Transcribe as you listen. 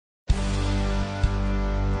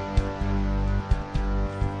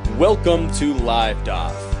Welcome to Live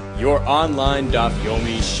Daf, your online Daf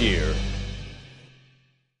Yomi Shir.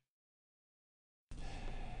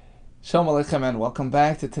 Shalom Aleichem and welcome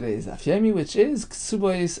back to today's Daf Yomi, which is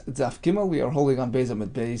Kesubos Daf Gimel. We are holding on Beis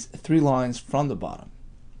Amid Beis, 3 lines from the bottom.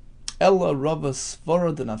 Ella Rabbi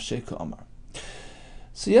Svara Denafsheka Amar.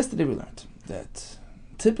 So yesterday we learned that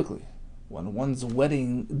typically when one's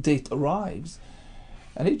wedding date arrives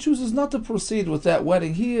and he chooses not to proceed with that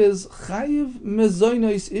wedding, he is chayiv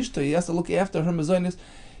mezonos ishto. He has to look after her mezonos.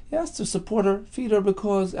 He has to support her, feed her,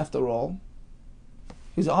 because after all,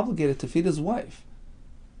 he's obligated to feed his wife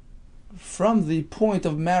from the point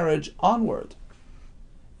of marriage onward.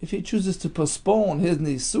 If he chooses to postpone his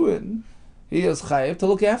nisuin, he is chayiv to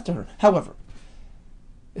look after her. However,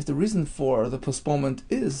 if the reason for the postponement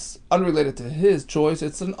is unrelated to his choice,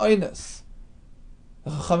 it's an oinus. The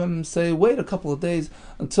Chachamim say, wait a couple of days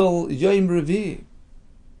until Yom Revi,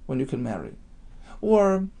 when you can marry.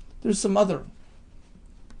 Or there's some other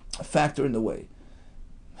factor in the way.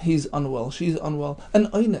 He's unwell, she's unwell. An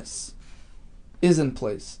oinus is in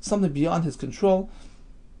place, something beyond his control.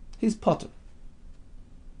 He's potter.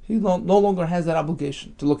 He no longer has that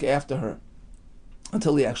obligation to look after her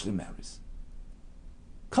until he actually marries.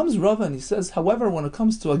 Comes Rava and he says, however, when it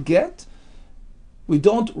comes to a get, we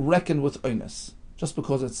don't reckon with oinus. Just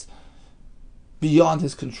because it's beyond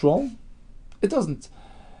his control, it doesn't.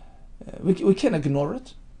 We can't ignore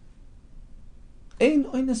it. Ein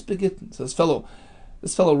oinus begitten. So this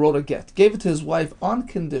fellow wrote a get, gave it to his wife on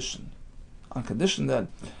condition that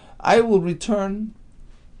I will return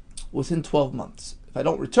within 12 months. If I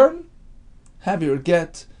don't return, have your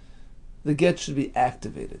get. The get should be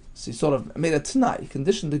activated. So he sort of made a t'nai,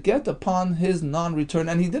 conditioned the get upon his non-return,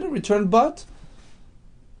 and he didn't return, but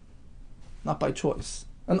not by choice.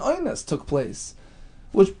 An oinus took place,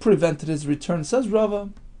 which prevented his return. Says Rava,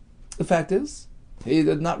 the fact is, he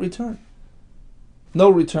did not return. No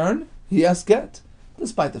return, he has get,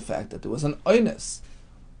 despite the fact that there was an oinus,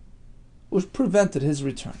 which prevented his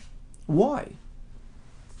return. Why?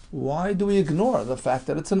 Why do we ignore the fact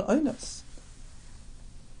that it's an oinus?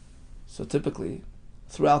 So typically,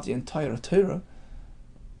 throughout the entire Torah,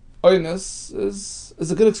 oinus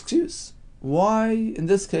is a good excuse. Why, in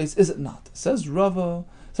this case, is it not? Says Rava,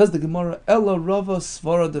 says the Gemara, Ella Rava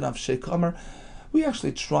Svara Denafsheka Amar. We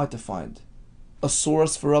actually tried to find a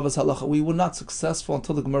source for Rava's halacha. We were not successful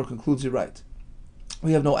until the Gemara concludes you're right.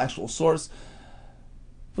 We have no actual source.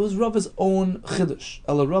 It was Rava's own chiddush.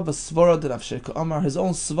 Ella Rava Svara Denafsheka Amar, his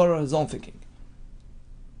own svara, his own thinking.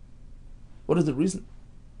 What is the reason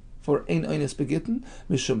for ein oinus begitten?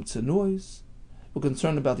 Mishum tzenuos. We're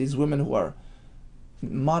concerned about these women who are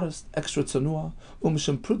modest, extra tzanua,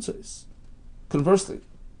 umishim prutzes. Conversely,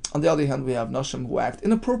 on the other hand, we have nashim who act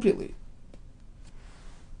inappropriately,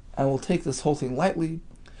 and will take this whole thing lightly.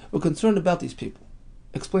 We're concerned about these people.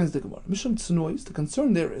 Explains the Gemara. Mishim tzenuos. The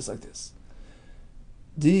concern there is like this: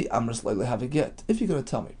 Di amris leile have a get. If you're going to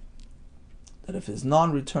tell me that if his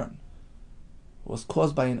non-return was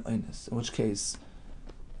caused by an oinus, in which case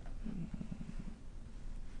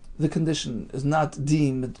the condition is not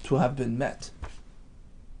deemed to have been met.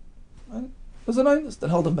 Right? There's an oinus that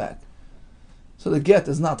held him back. So the get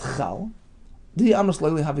is not chal. The amros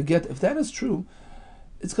leili have a get. If that is true,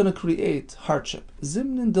 it's going to create hardship.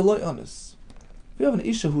 Zimnin deloy onis. If you have an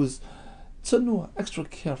isha who is tzanua, extra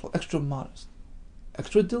careful, extra modest,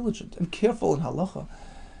 extra diligent, and careful in halacha,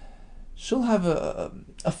 she'll have a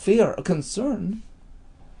fear, a concern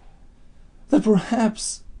that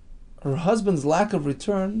perhaps her husband's lack of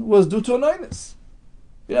return was due to an oinus.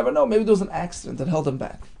 You never know. Maybe there was an accident that held him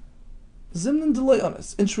back. Zimnin deloy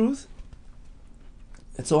onis. In truth,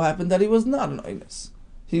 it so happened that he was not an oinus.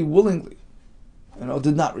 He willingly,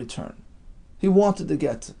 did not return. He wanted the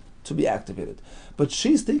get to be activated, but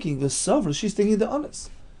she's thinking the savra. She's thinking the onis.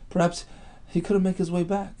 Perhaps he couldn't make his way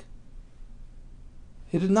back.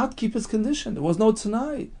 He did not keep his condition. There was no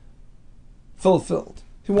t'nai fulfilled.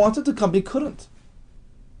 He wanted to come, he couldn't.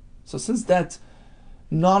 So since that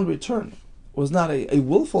non-return was not a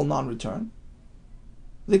willful non-return,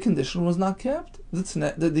 the condition was not kept.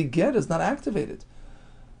 The get is not activated.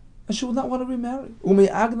 And she will not want to remarry. Umi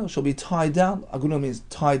agna, she'll be tied down. Aguna means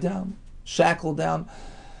tied down, shackled down.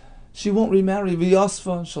 She won't remarry.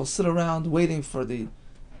 V'yasfa, she'll sit around waiting for the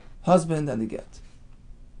husband and the get.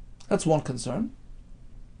 That's one concern.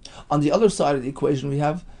 On the other side of the equation, we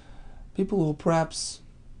have people who perhaps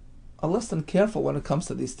are less than careful when it comes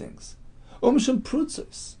to these things. Umishim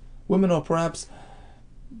prutzes. Women are perhaps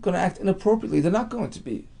going to act inappropriately. They're not going to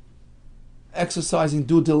be exercising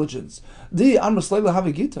due diligence. Di amr slayla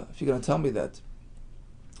havigita. If you're going to tell me that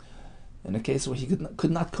in a case where he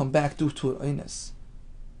could not come back due to an oinus,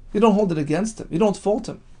 You don't hold it against him. You don't fault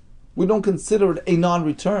him. We don't consider it a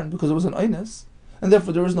non-return because it was an oinus, and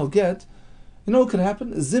therefore there is no get. You know what could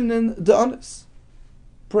happen? Zimnin de onis.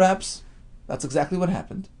 Perhaps that's exactly what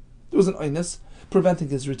happened. There was an oinus preventing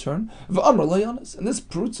his return. V'amr lo yonis. And this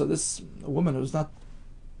prutza, this woman who's not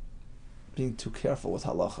being too careful with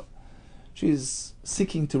halacha, she's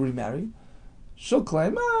seeking to remarry. She'll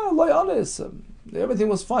claim, lo yonis. Everything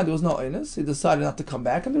was fine. There was no oinus. He decided not to come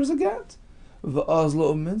back, and there's a get. V'az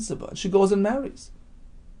lo uminsaba. She goes and marries.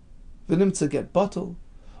 V'nimtza get batal.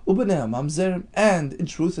 U'b'neha mamzerim. And in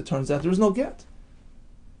truth, it turns out there was no get,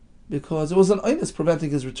 because it was an oinus preventing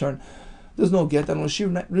his return. There's no get, and when she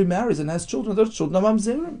remarries and has children, their children are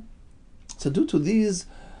mamzerim. So due to these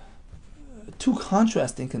two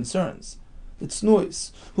contrasting concerns, the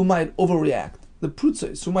tznuis, who might overreact, the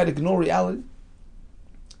prutzos, who might ignore reality,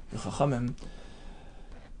 the chachamim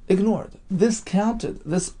ignored, discounted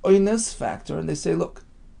this oinus factor, and they say, look,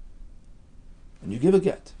 when you give a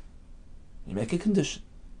get, you make a condition.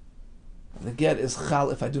 And the get is chal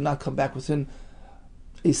if I do not come back within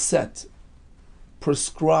a set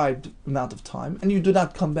prescribed amount of time, and you do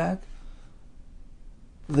not come back,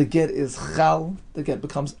 the get is chal, the get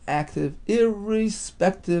becomes active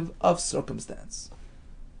irrespective of circumstance.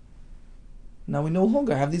 Now we no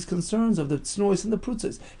longer have these concerns of the tznuis and the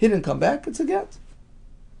prutzos. He didn't come back, it's a get.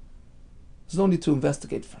 There's no need to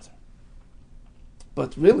investigate further.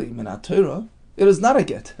 But really, minat Torah, it is not a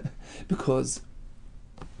get, because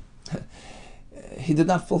he did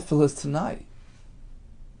not fulfill his tanai.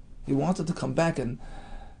 He wanted to come back, and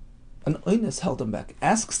an oinus held him back.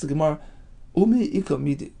 Asks the Gemara, Umi ika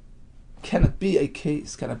midi. Can it be a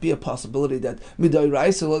case? Can it be a possibility that midai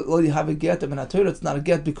raisa you have a get? And in Torah it's not a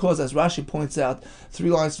get, because, as Rashi points out, 3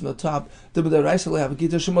 lines from the top, the midai raisa have a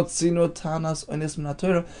get. Shemotzino tanas oinus min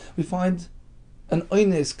Torah. We find an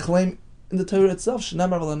oinus claim in the Torah itself.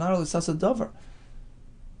 Shenamar v'lanar l'sasa davar.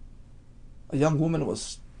 A young woman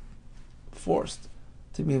was forced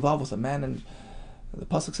to be involved with a man, and the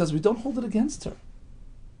pasuk says we don't hold it against her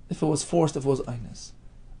if it was forced, if it was oinus.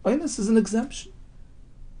 Oinus is an exemption.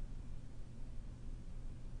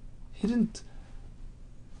 He didn't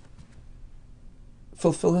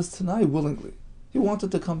fulfill his tanai willingly. He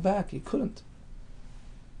wanted to come back, he couldn't.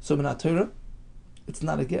 So in Torah, it's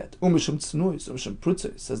not a get. Umishum tznuis, umishum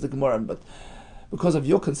prutzos, says the Gemara, but because of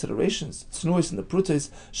your considerations, tznuis and the prutzos,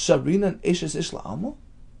 sharina and eshes ish la'amo.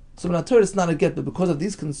 So in Torah it's not a get, but because of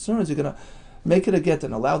these concerns, you're going to make it a get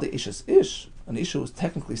and allow the eshes ish, an ish who is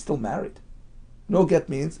technically still married. No get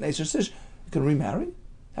means an eshes ish. You can remarry?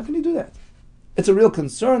 How can you do that? It's a real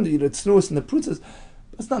concern that you did tznuis and the prutzos.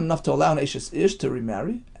 That's not enough to allow an eshes ish to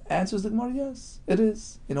remarry. Answers the Gemara, yes, it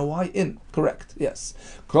is. You know why? Correct, yes.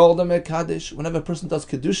 Kol the mekadesh. Whenever a person does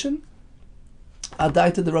kedushin,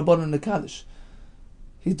 adai to the rabbanon and the kaddish.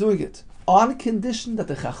 He's doing it on condition that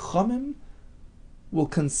the chachamim will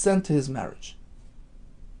consent to his marriage.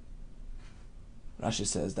 Rashi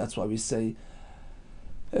says that's why we say.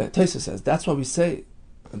 Taisa says that's why we say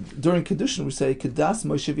during kedushin we say kedas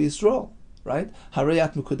Moshe v'Yisrael, right?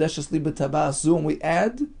 Harayat mukudeshes li b'tabas zu, and we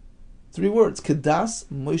add 3 words: kedas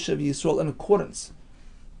Moshe v'Yisrael, in accordance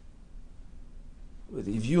with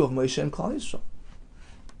the view of Moshe and Klal Yisrael.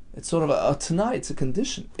 It's sort of a tanai. It's a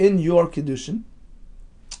condition in your kedushin.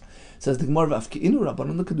 Says the Gemara, "V'afki'inu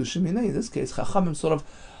rabbanon l'kedushin minei." In this case, Chachamim sort of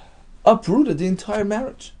uprooted the entire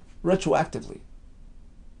marriage retroactively.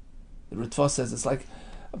 The Ritva says it's like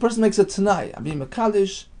a person makes a tanai, I'm being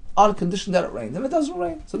mekadesh on condition that it rained, and it doesn't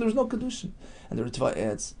rain, so there's no kedushin. And the Ritva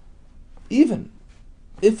adds, even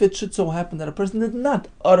if it should so happen that a person did not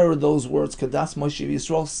utter those words, kedas Moshe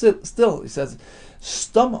v'Yisrael, still, he says,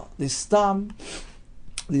 stama, the stam,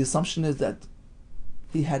 the assumption is that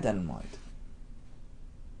he had that in mind.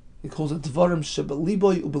 He calls it dvarim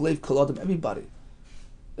shebeliboy ubelev kol adam. Everybody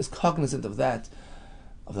is cognizant of that,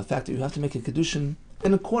 of the fact that you have to make a kedushin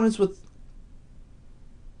in accordance with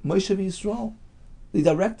Moshe v'Yisrael, the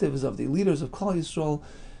directives of the leaders of Klal Yisrael,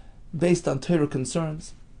 based on Torah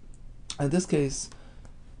concerns. And in this case,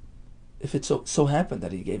 if it so happened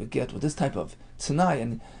that he gave a get with this type of tanai,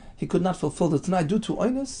 and he could not fulfill the tanai due to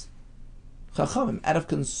oinus, Chachamim, out of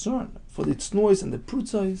concern for the tznuis and the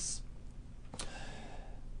prutzos,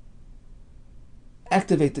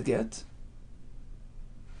 activate the get.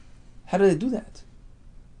 How do they do that?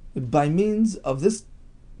 By means of this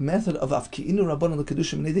method of afki'inu rabbanon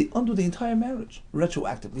l'kedushim, they undo the entire marriage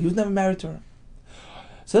retroactively. He was never married to her.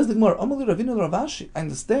 Says the Gemara, Amali Ravinu Ravashi, I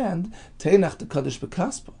understand, Teinach the Kaddish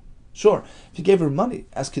Bekaspa. Sure, if you gave her money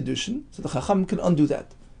as kedushin, so the Chacham can undo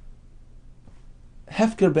that.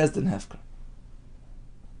 Hefker bezdin hefker.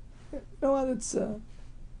 You know what? It's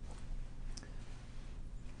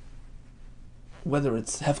whether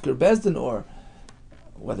it's Hefker Bezdin or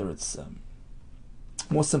whether it's,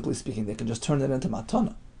 more simply speaking, they can just turn it into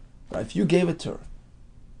matana. Right? If you gave it to her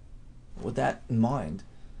with that in mind,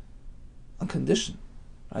 on condition,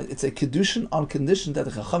 right? It's a kedushin on condition that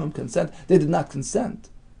the Chachamim consent. They did not consent.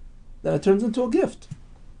 Then it turns into a gift.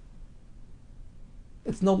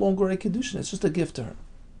 It's no longer a kedushin. It's just a gift to her.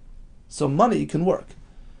 So money can work.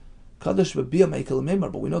 Kaddish b'biyah meikal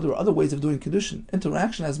meimar, but we know there are other ways of doing kedushin.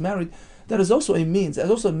 Interaction as married, that is also a means, that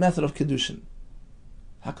is also a method of kedushin.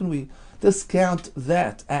 How can we discount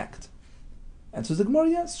that act? And so the Gemara,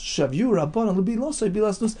 yes, Shavyu Rabban L'bi Losay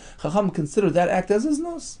Bilas Nus. Chacham consider that act as his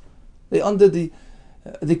nus. They under the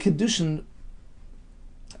kedushin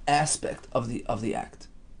aspect of the act.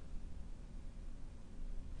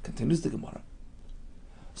 Continues the Gemara.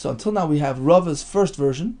 So until now we have Rava's first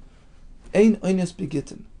version, Ein Oines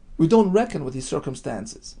Begitin. We don't reckon with these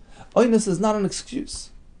circumstances. Oines is not an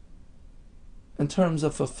excuse in terms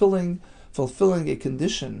of fulfilling a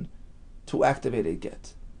condition to activate a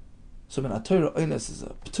get. So min HaTorah Oines is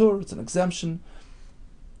a ptur, it's an exemption.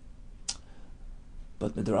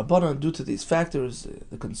 But mit the Rabbanan, due to these factors,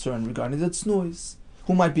 the concern regarding the tznuis,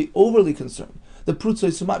 who might be overly concerned, the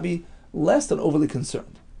prutzois who might be less than overly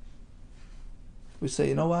concerned, we say,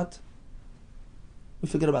 you know what? We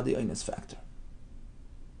forget about the Oines factor.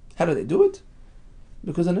 How do they do it?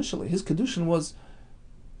 Because initially his kedushin was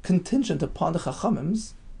contingent upon the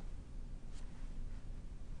Chachamim's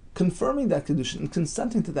confirming that kedushin and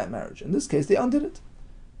consenting to that marriage. In this case, they undid it.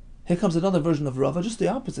 Here comes another version of Rava, just the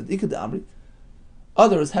opposite. Ikad Amri.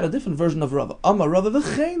 Others had a different version of Rava. Amar Rava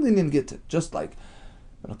v'chein linyan gittin. Just like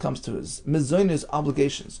when it comes to his mizonis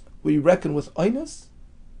obligations, we reckon with oinus.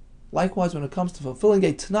 Likewise, when it comes to fulfilling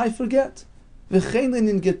a t'nai for get, v'chein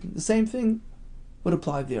linyan gittin. The same thing would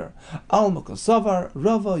apply there. Al makosavar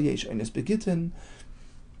Rava yesh oinus begittin.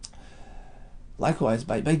 Likewise,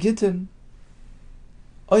 by gittin,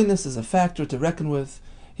 oinus is a factor to reckon with.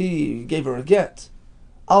 He gave her a get.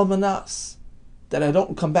 Al manas, that I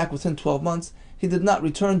don't come back within 12 months. He did not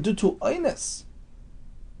return due to oinus.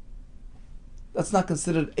 That's not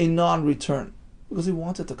considered a non-return because he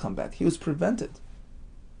wanted to come back. He was prevented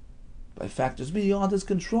by factors beyond his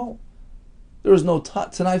control. There is no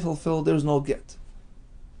tanai fulfilled. There is no get.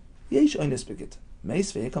 Yesh oinus begit.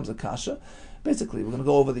 Meisve, here comes a kasha. Basically, we're going to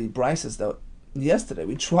go over the brises that yesterday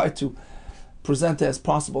we tried to present as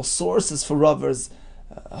possible sources for Ravers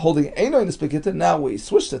holding ein oinus begit. Now we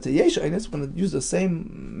switched it to yesh oinus. We're going to use the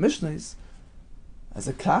same mishnahs as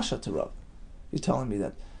a kasha to Rav. You're telling me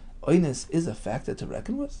that oinus is a factor to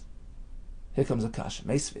reckon with? Here comes a kasha.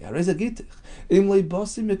 Here's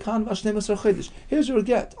your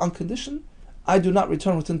get. On condition, I do not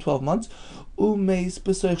return within 12 months. He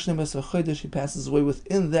passes away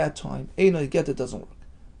within that time. Ein get, it doesn't work.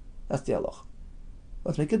 That's the halach.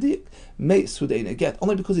 Let's make a dik. Meis who they get.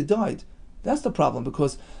 Only because he died. That's the problem,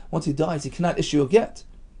 because once he dies, he cannot issue a get.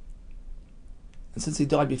 And since he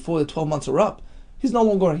died before the 12 months are up, he's no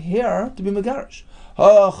longer here to be megarish.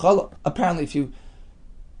 Apparently, if you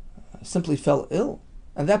simply fell ill,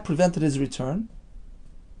 and that prevented his return,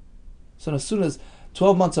 so as soon as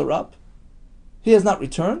 12 months are up, he has not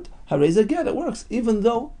returned, hareza get, it works, even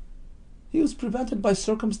though he was prevented by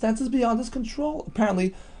circumstances beyond his control.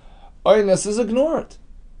 Apparently, oinus is ignored.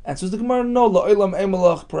 Answers the Gemara, no, la'olam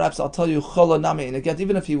emelach, perhaps I'll tell you, chola nami in a get,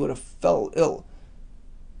 even if he would have fell ill,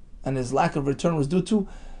 and his lack of return was due to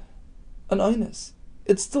an oinus,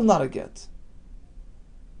 it's still not a get,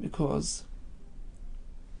 because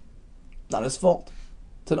not his fault.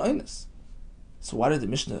 It's an oinus. So why did the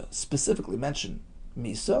Mishnah specifically mention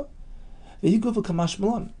Misa?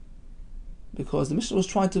 Because the Mishnah was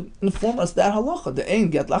trying to inform us that halacha, the ein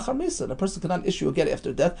get lachar Misa. A person cannot issue a get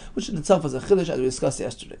after death, which in itself is a chiddush, as we discussed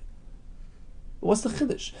yesterday. What's the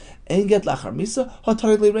chiddush? Ein get lachar Misa,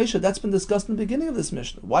 hatari le'reisha. That's been discussed in the beginning of this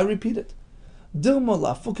Mishnah. Why repeat it? Dilma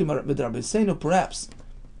lafukim midrabbeinu. Perhaps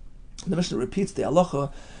the Mishnah repeats the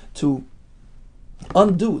halacha to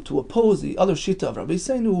undo, to oppose the other shita of Rabbi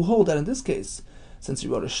Yehuda who hold that in this case, since he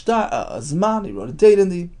wrote a zman, he wrote a date in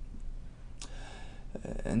the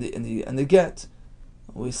get,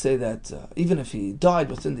 we say that even if he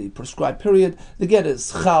died within the prescribed period, the get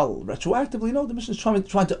is chal retroactively. No, the Mishnah is trying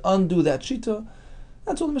to undo that shita.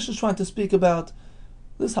 That's all the Mishnah is trying to speak about.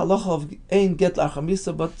 This halacha of ein get lachar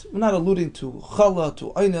misa, but we're not alluding to chala,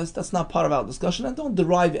 to oinus. That's not part of our discussion, and don't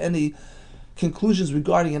derive any conclusions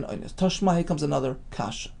regarding an oinus. Tashma, here comes another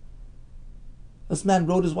kasha. This man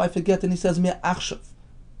wrote his wife a get, and he says mia achshav.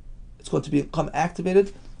 It's going to become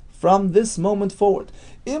activated from this moment forward.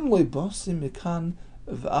 If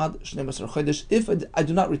I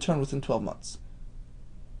do not return within 12 months.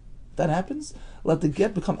 that happens, let the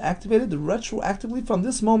get become activated retroactively from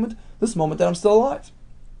this moment that I'm still alive.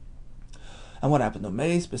 And what happened to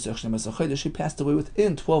Meis? She passed away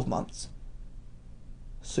within 12 months.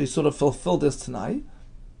 So he sort of fulfilled this tonight.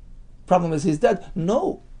 Problem is he's dead.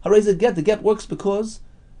 No. The get works because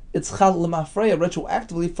it's chal l'mafreya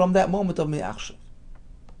retroactively from that moment of me'achshav.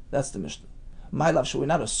 That's the Mishnah. My love, should we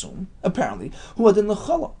not assume, apparently, who had in the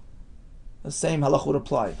chala? The same halach would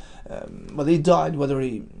apply. Whether he died, whether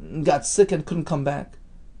he got sick and couldn't come back.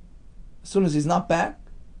 As soon as he's not back,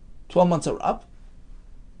 12 months are up,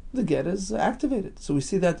 the get is activated. So we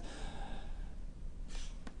see that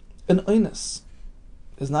an oinus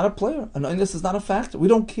is not a player. An oinus is not a factor. We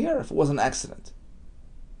don't care if it was an accident.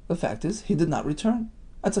 The fact is, he did not return.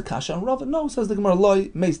 That's a kasha and Rava. No, says the Gemara, loy,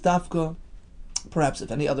 meis dafka. Perhaps if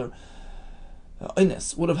any other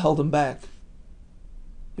oinus would have held him back,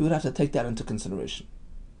 you would have to take that into consideration.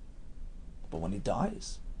 But when he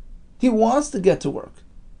dies, he wants to get to work.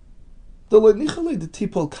 The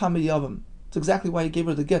tipol kamiyavim. It's exactly why he gave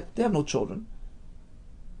her the get. They have no children.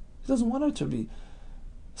 He doesn't want her to be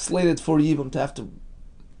slated for Yivam, to have to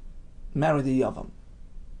marry the Yavam.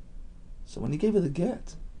 So when he gave her the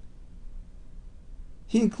get,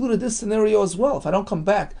 he included this scenario as well. If I don't come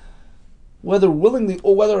back, whether willingly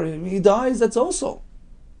or whether he dies, that's also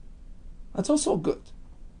good.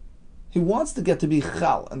 He wants to get to be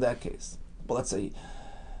chal in that case. But let's say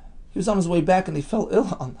he was on his way back and he fell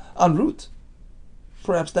ill en route.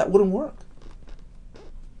 Perhaps that wouldn't work.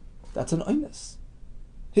 That's an oinus.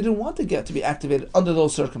 He didn't want the get to be activated under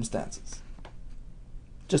those circumstances.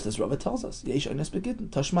 Just as Rava tells us, Yesh oinus begitten.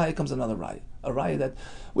 Tashmaya comes another raya. A raya that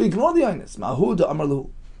we ignore the oinus. Ma'huda amar lahu.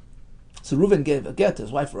 So Reuven gave a get to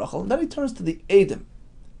his wife Rachel, and then he turns to the Edom.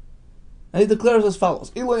 And he declares as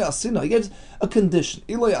follows: Iloi asina. He gives a condition.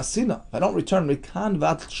 Iloi asina. If I don't return, mikan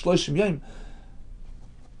vat shloshim yom,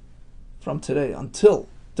 from today until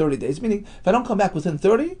 30 days. Meaning, if I don't come back within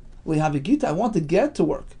 30, lihavigita, I want to get to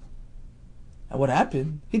work. And what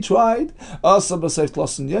happened? He tried.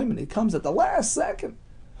 And he comes at the last second.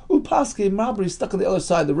 Upaski Mabri stuck on the other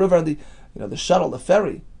side of the river, and the shuttle, the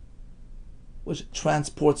ferry, which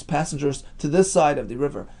transports passengers to this side of the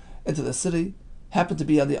river into the city, happened to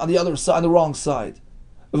be on the other side, the wrong side.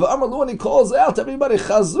 And he calls out to everybody,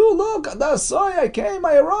 Chazu, look, I came,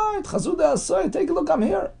 I arrived. Chazu da'asoi, take a look, I'm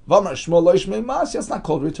here. It's not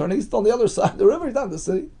called returning, he's still on the other side of the river, he's not in the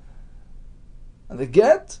city. And the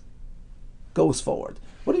get goes forward.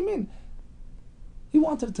 What do you mean? He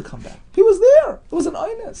wanted to come back. He was there. It was an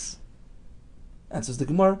oinus. Answers the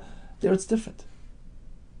Gemara, there it's different.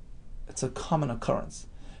 It's a common occurrence.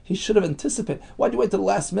 He should have anticipated. Why'd you wait till the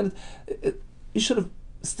last minute? You should have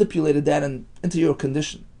stipulated that into your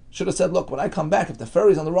condition. Should have said, look, when I come back, if the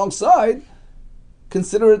ferry's on the wrong side,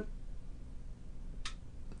 consider it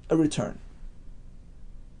a return.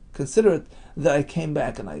 Consider it that I came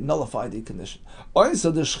back and I nullified the condition. That's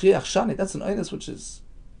an oinus which is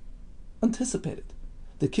anticipated.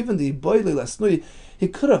 The kiven the boili lasnui,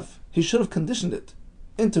 he should have conditioned it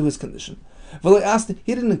into his condition.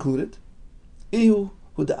 He didn't include it. He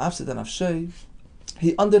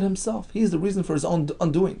undid himself. He is the reason for his own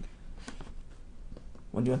undoing.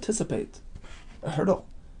 When you anticipate a hurdle,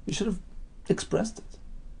 you should have expressed it.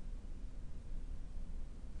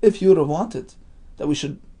 If you would have wanted that we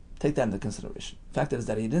should take that into consideration. The fact is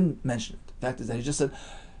that he didn't mention it. The fact is that he just said,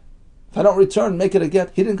 if I don't return, make it a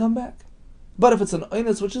get. He didn't come back. But if it's an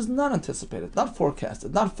oinus which is not anticipated, not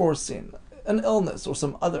forecasted, not foreseen, an illness or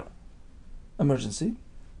some other emergency,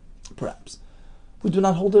 perhaps, we do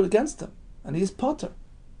not hold it against him. And he is potter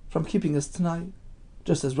from keeping his tanai,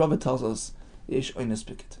 just as Rava tells us, yesh oinus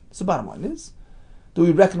bikit. So bottom line is, do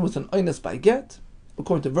we reckon with an oinus by get?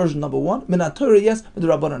 According to version number 1, Minat Torah, yes, but the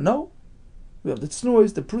Rabbana, no. We have the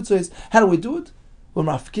tznuos, the prutzois. How do we do it? We're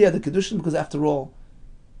mafkiya the kedushin, because after all,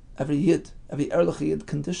 every yid, every erlich yid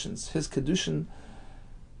conditions his kedushin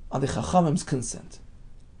on the chachamim's consent.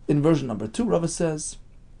 In version number 2, Rava says,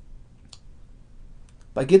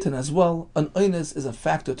 by gittin as well, an oinus is a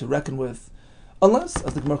factor to reckon with, unless,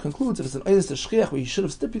 as the Gemara concludes, if it's an oinus to shchiach where you should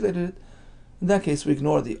have stipulated it, in that case we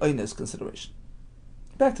ignore the oinus consideration.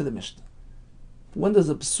 Back to the Mishnah. When does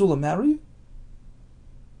a psula marry?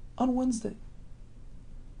 On Wednesday.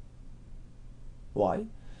 Why?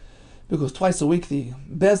 Because twice a week the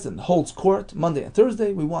Bezdin holds court, Monday and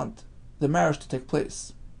Thursday. We want the marriage to take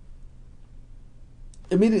place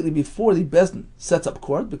immediately before the Bezdin sets up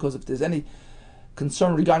court, because if there's any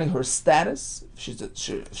concern regarding her status, if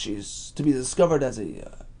she's to be discovered as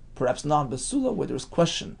a perhaps non-Basula, where there's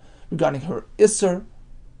question regarding her Isser,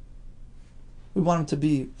 we want him to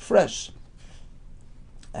be fresh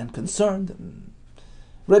and concerned and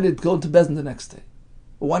ready to go to Bezdin the next day.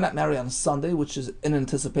 But why not marry on Sunday, which is in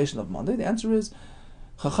anticipation of Monday? The answer is,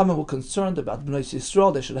 Chachamim were concerned about Bnei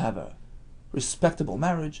Yisrael. They should have a respectable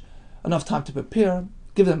marriage, enough time to prepare,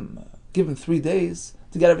 give them 3 days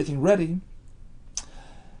to get everything ready,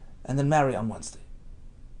 and then marry on Wednesday.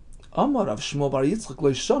 Amar Rav Shmuel bar Yitzchak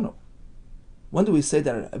lo yishanu. When do we say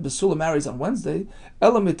that a Besula marries on Wednesday?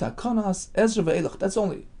 Ela mitakanas Ezra ve'elach. That's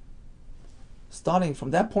only starting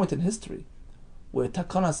from that point in history where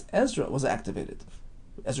Takanas Ezra was activated.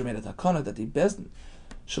 Ezra made a takana that the Bezdin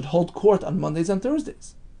should hold court on Mondays and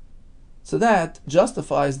Thursdays. So that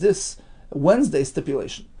justifies this Wednesday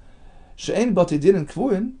stipulation. She'ein bati dinin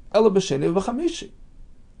kvuin ela b'sheni v'chamishi.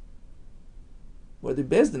 Where the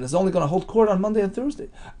Bezdin is only going to hold court on Monday and Thursday.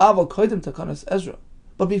 Aval koidim takanas Ezra.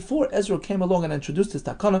 But before Ezra came along and introduced his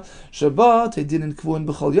takana, Shabbat dinin kvuin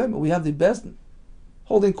b'chol yom, we have the Bezdin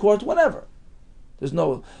holding court whenever. There's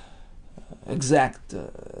no exact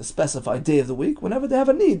specified day of the week. Whenever they have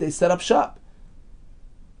a need, they set up shop.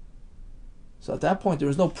 So at that point, there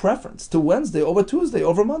is no preference to Wednesday over Tuesday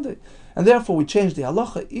over Monday. And therefore, we change the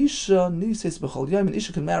halacha. Isha nises b'chol yom, and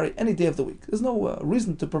Isha can marry any day of the week. There's no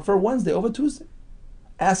reason to prefer Wednesday over Tuesday.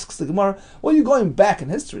 Asks the Gemara, well, you're going back in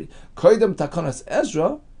history. Koidem takanas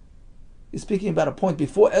Ezra, you're speaking about a point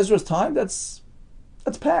before Ezra's time, that's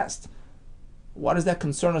past. Why does that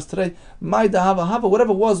concern us today? My dahava hava,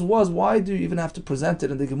 whatever was, why do you even have to present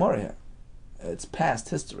it in the Gemara here? It's past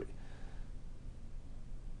history.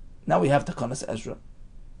 Now we have takanas Ezra.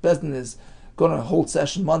 Bezdin is going to hold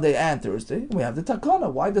session Monday and Thursday. We have the takana.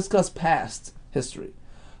 Why discuss past history?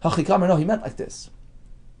 Hachikamer, no, he meant like this.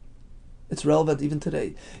 It's relevant even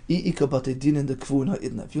today. If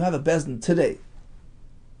you have a Bezdin today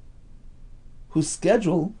whose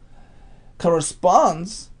schedule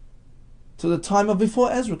corresponds to the time of before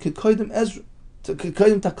Ezra, Kikoidim Ezra, to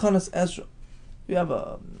Kikoidim Takanas Ezra. You have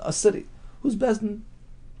a city whose Bezdin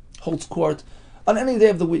holds court on any day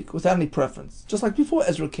of the week without any preference, just like before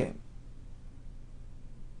Ezra came.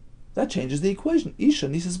 That changes the equation. Isha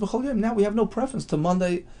nisis b'chol yom. Now we have no preference to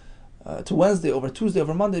Monday, to Wednesday over Tuesday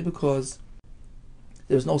over Monday, because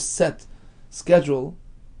there's no set schedule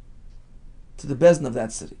to the Bezdin of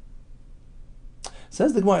that city.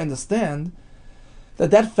 Says the Gemara, understand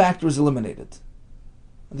that factor is eliminated.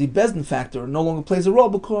 The Bezdin factor no longer plays a role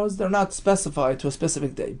because they're not specified to a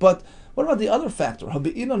specific day. But what about the other factor?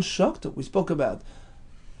 Habi'inon shaktu. We spoke about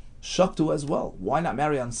shaktu as well. Why not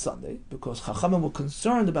marry on Sunday? Because Chachamim were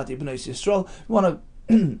concerned about the Bnei Yisrael. We want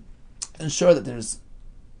to ensure that there's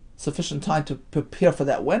sufficient time to prepare for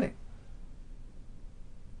that wedding.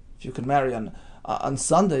 If you can marry on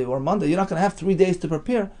Sunday or Monday, you're not going to have 3 days to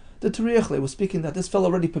prepare. The Tariachle was speaking that this fellow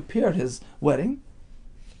already prepared his wedding,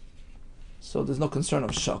 so there's no concern of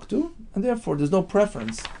shaktu, and therefore there's no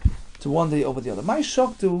preference to one day over the other. My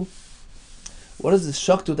shaktu, what is this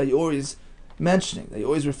shaktu that you're always mentioning, that you're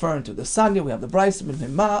always referring to? The Sanya, we have the Bryce, why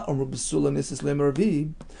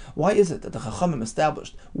is it that the Chachamim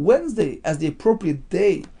established Wednesday as the appropriate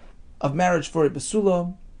day of marriage for a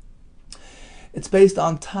Besula? It's based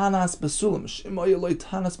on Tanas Besulam.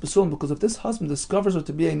 Tanas Besulam, because if this husband discovers her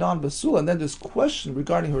to be a non-Besula, and then there's question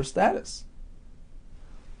regarding her status,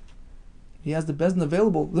 he has the Bezdin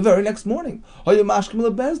available the very next morning.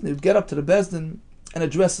 He'd get up to the Bezdin and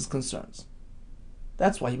address his concerns.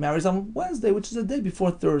 That's why he marries on Wednesday, which is the day before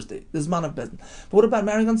Thursday, the Zman of Bezdin. But what about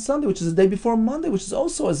marrying on Sunday, which is the day before Monday, which is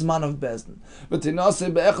also a Zman of Bezdin?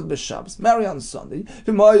 Marry on Sunday. If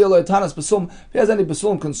he has any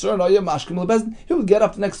Besulam concern, he will get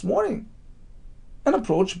up the next morning and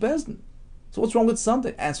approach Bezdin. So what's wrong with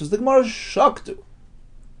Sunday? Answers the Gemara, Shaktu.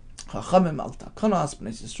 Chachamim al takanas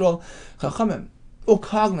b'nei Yisrael. Chachamim were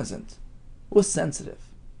cognizant, were sensitive,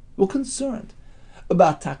 were concerned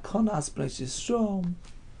about takanas b'nei Yisrael,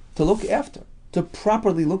 to look after, to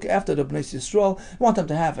properly look after the b'nei Yisrael. We want them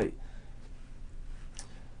to have a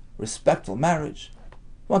respectful marriage.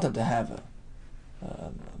 We want them to have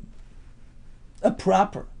a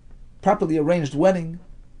properly arranged wedding,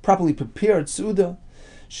 properly prepared suda.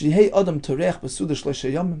 Shehei adam torech b'suda shleisha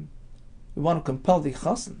yamim. We want to compel the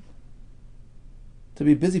chassan to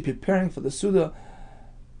be busy preparing for the Suda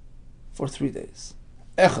for 3 days.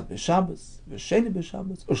 Echad b'Shabbos, v'sheni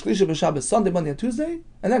b'Shabbos, or shlisha b'Shabbos, Sunday, Monday, and Tuesday,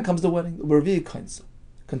 and then comes the wedding. U'bervi kainsa.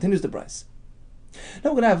 Continues the Bryce.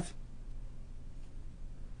 Now we're going to have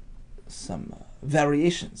some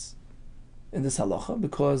variations in this halacha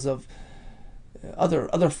because of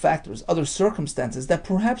other factors, other circumstances that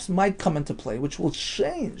perhaps might come into play, which will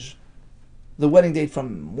change the wedding date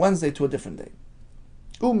from Wednesday to a different day.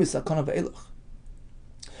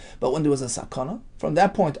 But when there was a sakana, from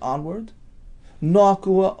that point onward,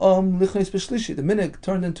 The minig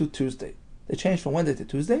turned into Tuesday. They changed from Wednesday to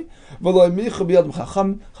Tuesday.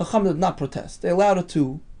 Chacham did not protest. They allowed it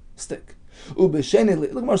to stick. Look,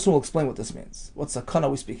 Marsul will explain what this means. What sakana are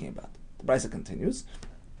we speaking about? The Brisa continues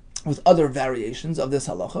with other variations of this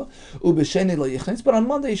halacha. But on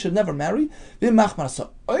Monday you should never marry.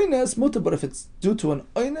 But if it's due to an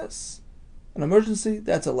oines, an emergency,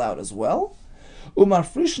 that's allowed as well. Says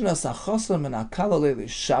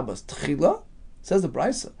the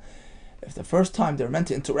Brisa, if the first time they're meant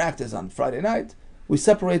to interact is on Friday night, we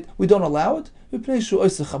separate, we don't allow it,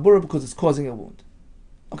 because it's causing a wound.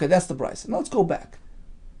 Okay, that's the Brisa. Now let's go back.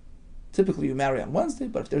 Typically you marry on Wednesday,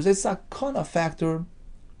 but if there's a sakana factor,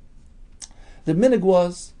 the minig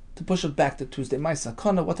was to push it back to Tuesday. My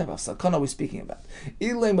sakana, what type of sakana are we speaking about?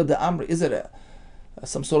 Is it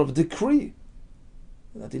some sort of decree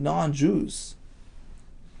that the non-Jews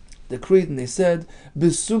decreed and they said,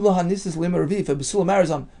 Besula hanisis limervi. If a Besula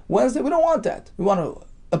marries on Wednesday, we don't want that. We want to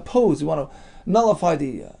oppose, we want to nullify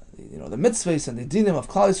the mitzvahs and the dinim of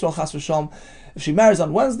Klal Yisrael chas v'shalom. If she marries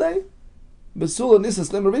on Wednesday, Besula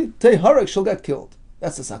nisis limervi, teharek, she'll get killed.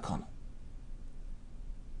 That's the sakana.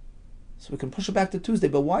 So we can push it back to Tuesday.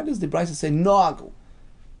 But why does the Brisa say noagu?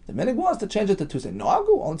 The minig was to change it to Tuesday.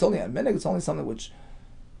 Noagu? It's only a minig. It's only something which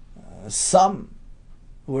some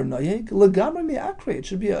who are noyeg legamri miakri. It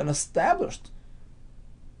should be an established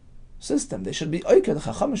system. They should be oiker. The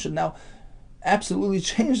Chachamim should now absolutely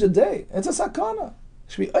change the day. It's a sakana.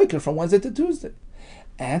 It should be oiker from Wednesday to Tuesday.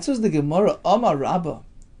 Answers the Gemara, Amar Rabbah.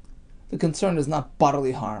 The concern is not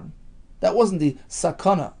bodily harm. That wasn't the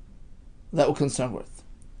sakana that we're concerned with.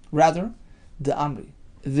 Rather, the Amri,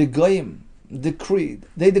 the Goyim decreed,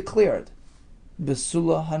 they declared,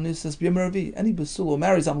 Besula Hanisas B'Yom any Besula who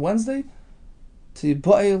marries on Wednesday,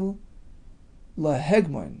 Tibail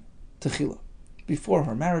LaHegmoin Techila. Before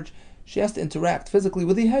her marriage, she has to interact physically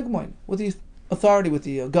with the Hegmoin, with the authority, with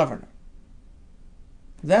the governor.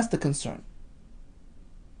 That's the concern.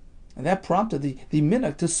 And that prompted the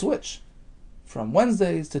minhag to switch from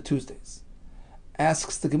Wednesdays to Tuesdays.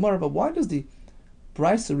 Asks the Gemara, but why does the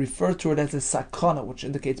Brisa refer to it as a sakana, which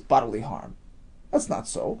indicates bodily harm? That's not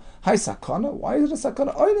so. Hi sakana. Why is it a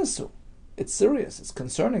sakana? Oynesu. It's serious. It's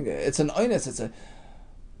concerning. It's an oynes. It's a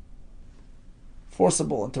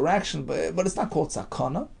forcible interaction, but it's not called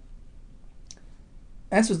sakana.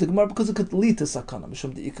 Answers the Gemara, because it could lead to sakana.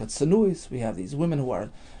 Mishum de'ikat sanuis. We have these women who are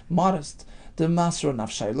modest. The masra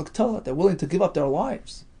nafshay luktala. They're willing to give up their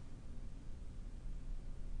lives,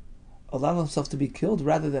 allow themselves to be killed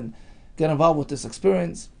rather than get involved with this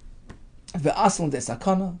experience. Ve'aslan de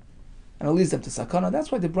sakana, and it leads them to sakana.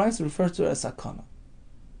 That's why the Brisa refers to it as sakana.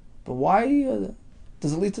 But why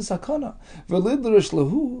does it lead to sakana? Ve'lidrish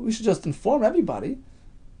lahu. We should just inform everybody.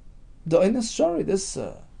 The oynes shari, this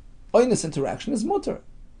oynes interaction is mutter,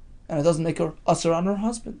 and it doesn't make her usher on her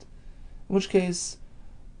husband. In which case,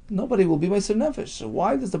 nobody will be meiser nefesh. So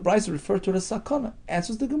why does the Brisa refer to it as sakana?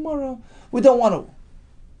 Answers the Gemara, we don't want to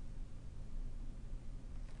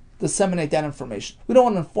disseminate that information. We don't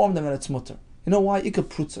want to inform them that it's mutter. You know why? Ika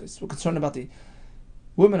prutzos. We're concerned about the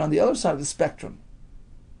women on the other side of the spectrum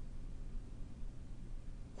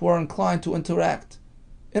who are inclined to interact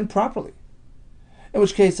improperly. In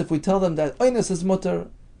which case, if we tell them that oynes is mutter,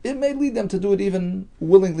 it may lead them to do it even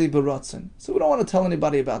willingly beratzin. So we don't want to tell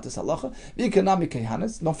anybody about this halacha.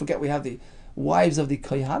 Don't forget, we have the wives of the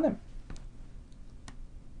kohanim.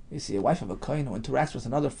 You see, a wife of a kohen who interacts with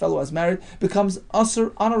another fellow as married becomes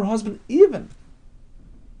usher on her husband, even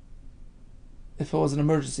if it was an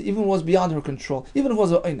emergency, even if it was beyond her control, even if it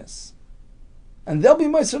was a oynes. And they'll be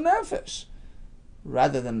meiser nefesh,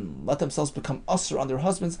 rather than let themselves become usher on their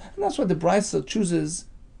husbands. And that's why the Brisa chooses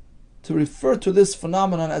to refer to this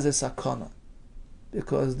phenomenon as a sakana,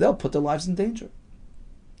 because they'll put their lives in danger.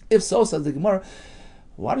 If so, says the Gemara,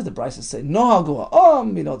 why does the Brisa say no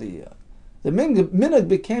hagua? The minhag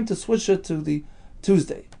became to switch it to the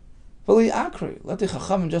Tuesday. V'li akri, let the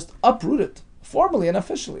Chachamim just uproot it formally and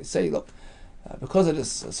officially. Say, look, because of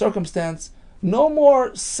this circumstance, no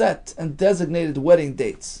more set and designated wedding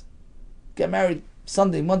dates. Get married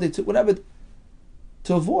Sunday, Monday, whatever,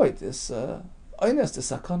 to avoid this oynes,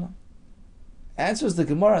 this sakana. Answers the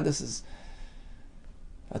Gemara, and this is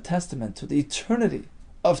a testament to the eternity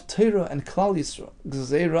of Torah and Klal Yisrael.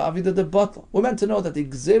 Gzeira avida de batal. We're meant to know that the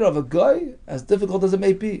gzeira of a guy, as difficult as it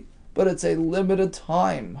may be, but it's a limited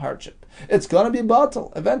time hardship. It's going to be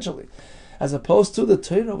batal eventually, as opposed to the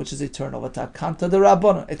Torah, which is eternal. V'takanta de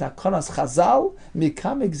rabbana, etakanas chazal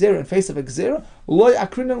mikam gzeira. In face of a gzeira, loy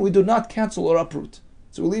akrinan, we do not cancel or uproot.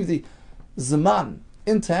 So we leave the zaman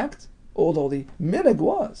intact, although the minhag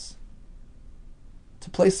was to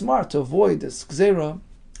play smart, to avoid this gzera,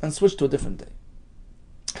 and switch to a different day.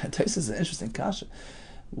 And this is an interesting kasha.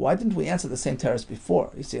 Why didn't we answer the same terrace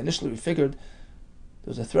before? You see, initially we figured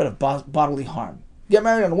there was a threat of bodily harm. Get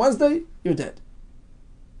married on Wednesday, you're dead.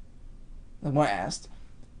 And I asked,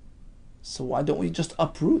 so why don't we just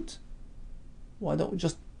uproot? Why don't we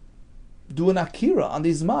just do an akira on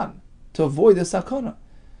these man to avoid this sakana?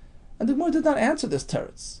 And the Gemara did not answer this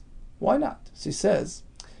teretz. Why not? She says,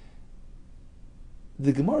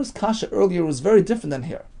 the Gemara's kasha earlier was very different than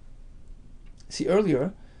here. See,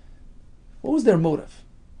 earlier, what was their motive?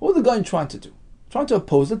 What was the guy trying to do? Trying to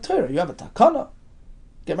oppose the Torah. You have a takana,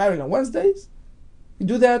 get married on Wednesdays, you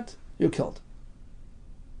do that, you're killed.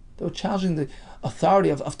 They were challenging the authority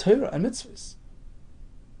of Torah and mitzvahs.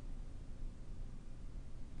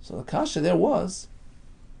 So the kasha there was,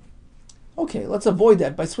 okay, let's avoid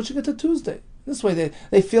that by switching it to Tuesday. This way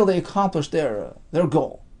they feel they accomplished their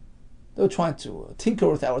goal. They were trying to tinker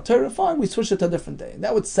with our Torah. Fine, we switch it to a different day. And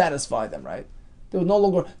that would satisfy them, right? They would no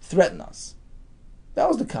longer threaten us. That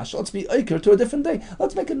was the kasha. Let's be oiker to a different day.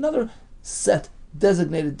 Let's make another set,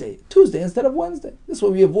 designated day. Tuesday instead of Wednesday. This way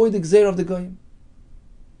we avoid the gzeir of the goyim.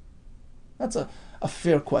 That's a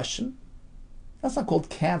fair question. That's not called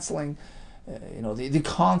canceling the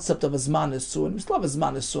concept of a Zman Nisuin. We still have a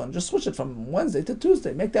Zman Nisuin. Just switch it from Wednesday to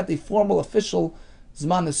Tuesday. Make that the formal, official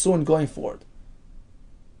Zman Nisuin going forward.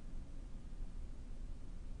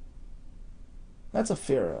 That's a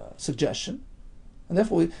fair suggestion. And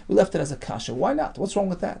therefore we left it as a kasha. Why not? What's wrong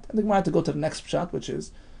with that? And the Gemara had to go to the next pshat, which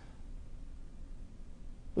is,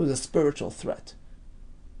 it was a spiritual threat.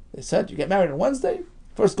 They said, you get married on Wednesday,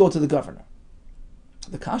 first go to the governor.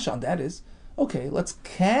 The kasha on that is, okay, let's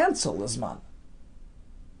cancel the Zman.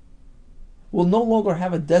 We'll no longer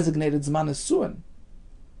have a designated Zman Nisuin.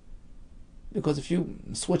 Because if you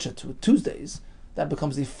switch it to Tuesdays, that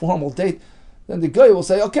becomes the formal date. Then the guy will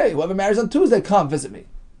say, okay, whoever marries on Tuesday, come visit me.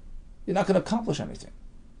 You're not going to accomplish anything.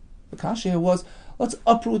 The kasha here was, let's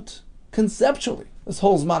uproot conceptually this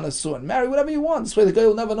whole Zman Nisuin. Marry whatever you want. This way the guy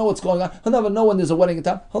will never know what's going on. He'll never know when there's a wedding in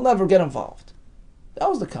town. He'll never get involved. That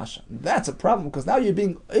was the kasha. That's a problem, because now you're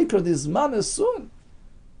being oiker the Zman Nisuin.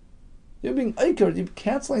 You're being oiker, you're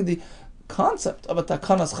canceling the concept of a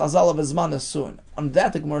takanas chazal of a Zman Nisuin. On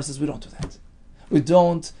that, the Gemara says we don't do that. We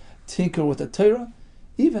don't tinker with the Torah,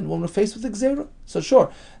 even when we're faced with the Gzeira. So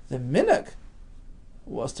sure, the minhag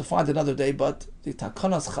was to find another day, but the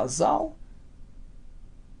takanas chazal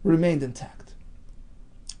remained intact.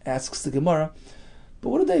 Asks the Gemara, but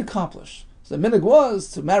what did they accomplish? So the minhag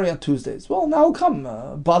was to marry on Tuesdays. Well, now he'll come,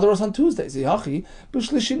 bother us on Tuesdays. Yachi,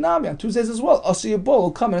 b'shlishinami, on Tuesdays as well. Asiyabol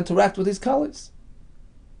will come and interact with his colleagues.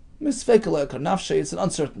 Misfekalek or nafshe, it's an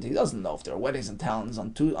uncertainty. He doesn't know if there are weddings in towns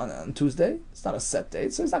on Tuesday. It's not a set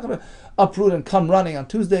date, so he's not going to uproot and come running on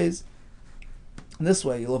Tuesdays. And this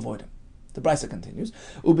way, you'll avoid him. The Brisa continues.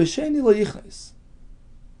 Ubesheni lo yichnes.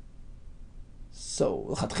 So,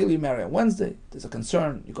 l'chatchil you marry on Wednesday. There's a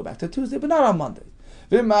concern. You go back to Tuesday, but not on Monday.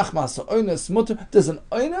 There's an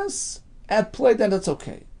oinus at play, then that's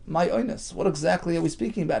okay. My oinus. What exactly are we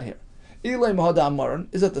speaking about here? Ilay mahada amaran.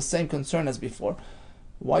 Is it the same concern as before?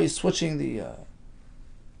 Why are you switching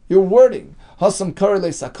your wording? Hasam karile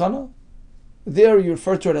sakana. There you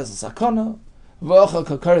refer to it as a sakana. V'achal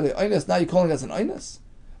karile oinus. Now you're calling it as an oinus.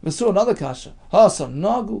 V'su another kasha. Hasam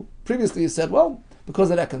nagu. Previously you said, well,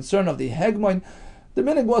 because of that concern of the hegmoin, the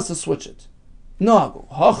minhag was to switch it. Nagu.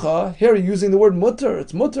 Hacha. Here you're using the word mutter.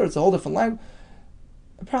 It's mutter. It's a whole different language.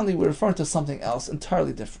 Apparently we're referring to something else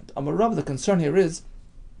entirely different. Amarav, the concern here is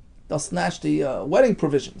they'll snatch the wedding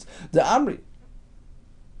provisions. The amri.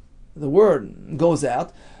 The word goes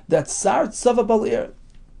out that Sar Tzava Balir.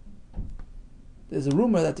 There's a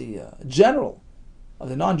rumor that the general of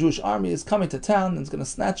the non-Jewish army is coming to town and is going to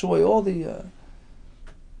snatch away all the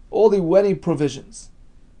wedding provisions.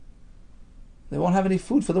 They won't have any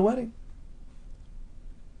food for the wedding.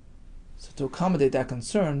 So to accommodate that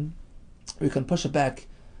concern, we can push it back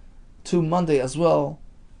to Monday as well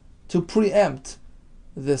to preempt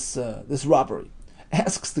this robbery.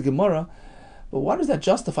 Asks the Gemara, but why does that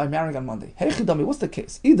justify marrying on Monday? Hey Chidami, what's the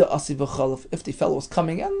case? Either Asi v'chalaf, if the fellow was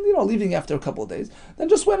coming and leaving after a couple of days, then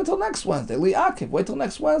just wait until next Wednesday. Li'akiv, wait till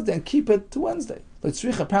next Wednesday and keep it to Wednesday. Like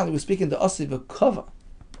Tzrich, apparently we're speaking to Asi v'kava.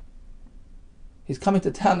 He's coming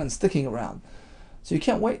to town and sticking around. So you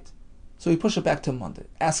can't wait. So we push it back to Monday.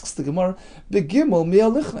 Asks the Gemara, Begimel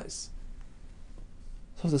mi'alichnes.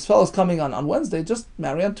 So if this fellow's coming on Wednesday, just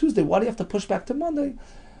marry on Tuesday. Why do you have to push back to Monday?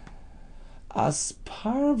 As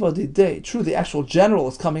parva the day. True, the actual general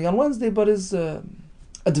is coming on Wednesday, but his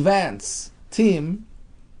advance team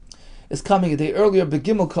is coming a day earlier,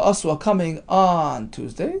 Begimel Ka'asu are coming on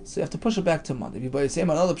Tuesday, so you have to push it back to Monday. If you say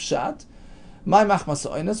another pshat, my machmas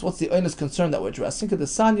oinus, what's the oinus concern that we're addressing?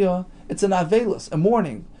 Kedesanya, it's an avelus, a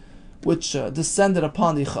mourning, which descended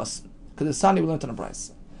upon the chassan. Kedesanya we learned on a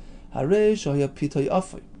brayso. Harei shoya pitay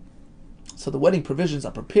afay. So the wedding provisions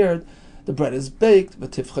are prepared. The bread is baked,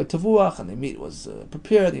 v'tifchay tavuach, and the meat was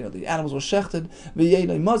prepared. The animals were shechted.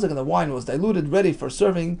 V'yeinay mazak, and the wine was diluted, ready for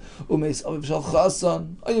serving. Umeis aviv shel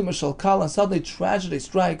chassan, ayim shel kala, and suddenly tragedy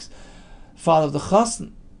strikes. Father of the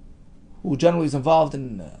chassan, who generally is involved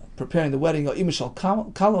in preparing the wedding, or Ima Shal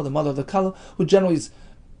Kala, the mother of the Kala, who generally is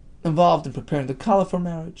involved in preparing the Kala for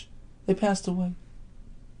marriage. They passed away.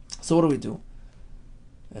 So what do we do?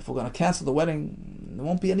 If we're going to cancel the wedding, there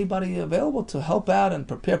won't be anybody available to help out and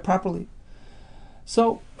prepare properly.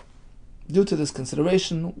 So, due to this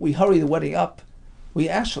consideration, we hurry the wedding up. We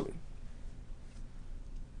actually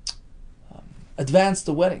advance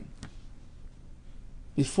the wedding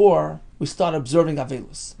before we start observing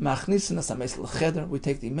Avelus. We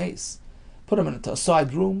take the mace, put them into a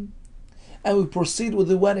side room, and we proceed with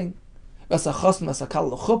the wedding. We bring the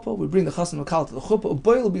chassan and kala to the chuppah.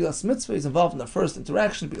 Uboil bilas mitzvah is involved in the first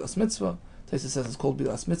interaction. Bilas mitzvah. Taisa says it's called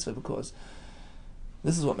bilas mitzvah because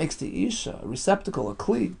this is what makes the ish a receptacle, a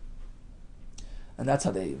kli, and that's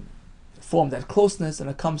how they form that closeness. And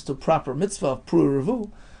it comes to proper mitzvah of pru revu.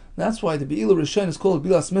 That's why the be'ilah rishon is called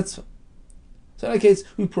bilas mitzvah. So in any case,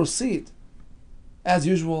 we proceed as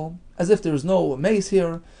usual, as if there is no mace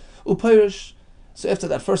here. Upayrish. So after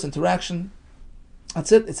that first interaction,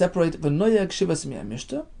 that's it. It's separated.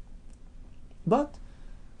 But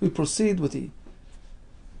we proceed with the.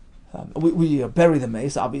 We bury the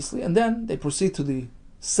mace, obviously, and then they proceed to the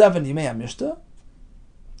 7 Yimei HaMishta,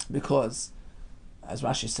 because, as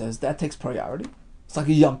Rashi says, that takes priority. It's like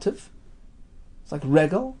a Yom Tiv. It's like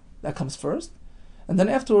regal, that comes first. And then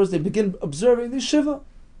afterwards they begin observing the Shiva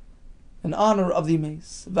in honor of the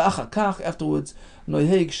mace. V'achakach, afterwards,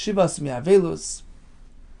 Noiheg Shivas Mi'avelus.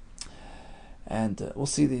 And we'll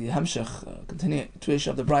see the Hamshech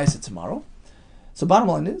continuation of the Brisa tomorrow. So bottom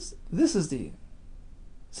line is, this is the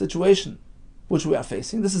situation which we are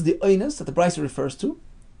facing. This is the oinus that the Brisa refers to.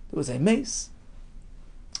 There was a mace,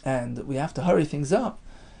 and we have to hurry things up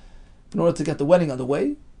in order to get the wedding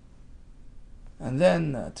underway, and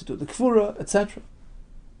then to do the kfura, etc.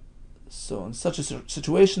 So in such a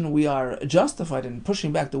situation, we are justified in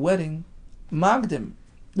pushing back the wedding, magdim,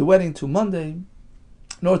 the wedding to Monday,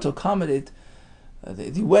 in order to accommodate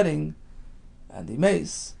the wedding and the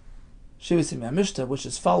mace, Shivas Yimei HaMishta, which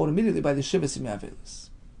is followed immediately by the Shivas Yimei HaAvelus.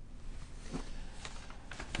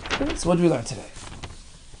 Okay, so what did we learn today?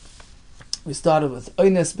 We started with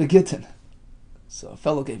Oines Begitten. So a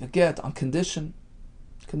fellow gave a get on condition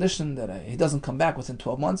that he doesn't come back within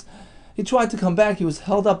 12 months. He tried to come back, he was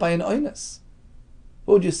held up by an Oines.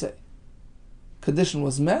 What would you say? Condition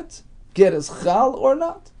was met, get is chal or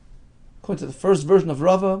not? According to the first version of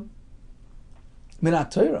Rava,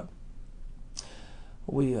 Minat Torah,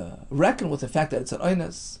 we reckon with the fact that it's an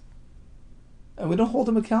Oines, and we don't hold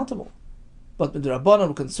him accountable. But the Rabbanan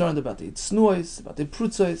were concerned about the tznuos, about the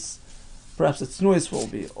prutzos. Perhaps the tznuos will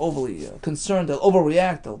be overly concerned, they'll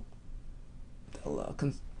overreact, they'll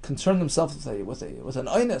concern themselves with an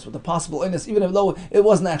oinus, with a possible oinus, even though it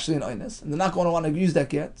wasn't actually an oinus, and they're not going to want to use that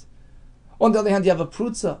get. On the other hand, you have a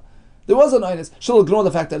prutza. There was an oinus. She'll ignore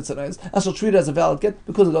the fact that it's an oinus, and she'll treat it as a valid get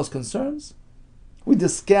because of those concerns. We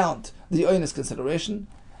discount the oinus consideration,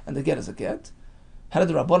 and the get is a get. How did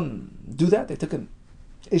the Rabbanan do that? They took an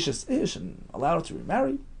Ish's Ish and allowed her to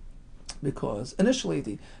remarry, because initially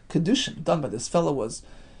the kedushin done by this fellow was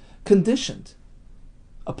conditioned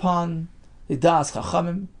upon the Das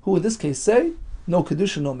Chachamim, who in this case say no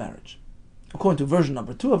kedushin, no marriage. According to version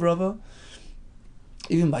number 2 of Rava,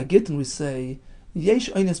 even by Gittin we say Yesh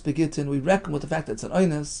Oines Begittin, we reckon with the fact that it's an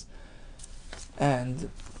Oines,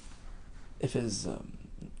 and if his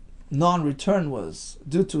non-return was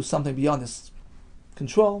due to something beyond his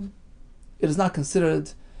control, it is not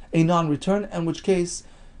considered a non-return, in which case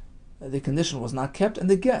the condition was not kept and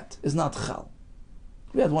the get is not chal.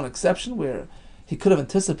 We had one exception where he could have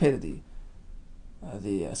anticipated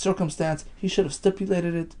the circumstance, he should have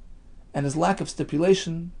stipulated it, and his lack of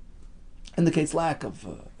stipulation indicates lack of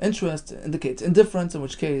interest, indicates indifference, in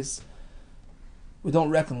which case we don't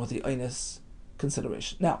reckon with the oinus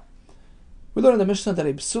consideration. Now, we learn in the Mishnah that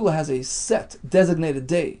a psula has a set, designated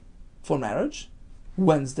day for marriage,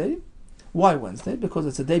 Wednesday. Why Wednesday? Because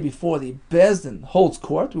it's a day before the Bezdin holds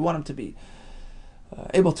court. We want him to be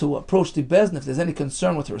able to approach the Bezdin if there's any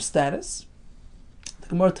concern with her status. The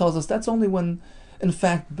Gemara tells us that's only when, in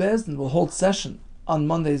fact, Bezdin will hold session on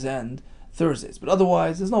Monday's end, Thursdays. But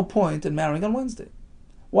otherwise, there's no point in marrying on Wednesday.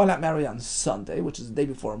 Why not marry on Sunday, which is the day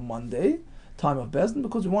before Monday, time of Bezdin?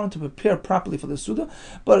 Because we wanted to prepare properly for the Suda.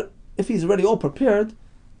 But if he's already all prepared,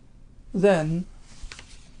 then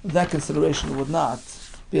that consideration would not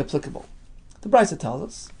be applicable. The Brisa tells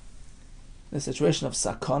us, in the situation of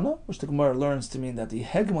sakana, which the Gemara learns to mean that the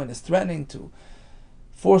hegemon is threatening to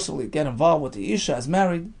forcibly get involved with the Isha as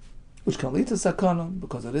married, which can lead to sakana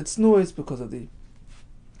because of its noise, because of the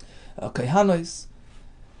kaihanos.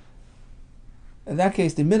 In that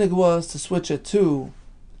case, the minig was to switch it to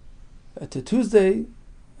Tuesday,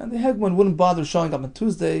 and the hegemon wouldn't bother showing up on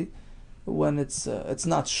Tuesday when it's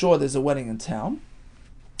not sure there's a wedding in town.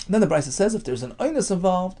 And then the Brisa says if there's an oinus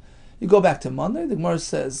involved, you go back to Monday. The Gemara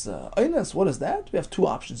says, oinus, what is that? We have two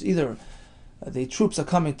options. Either the troops are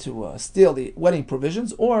coming to steal the wedding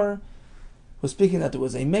provisions, or we're speaking that there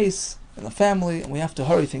was a mace in the family and we have to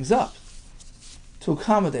hurry things up to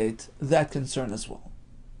accommodate that concern as well.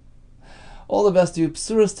 All the best to you,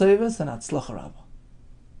 Psuras Tevis, and Atzlacha Rabbah.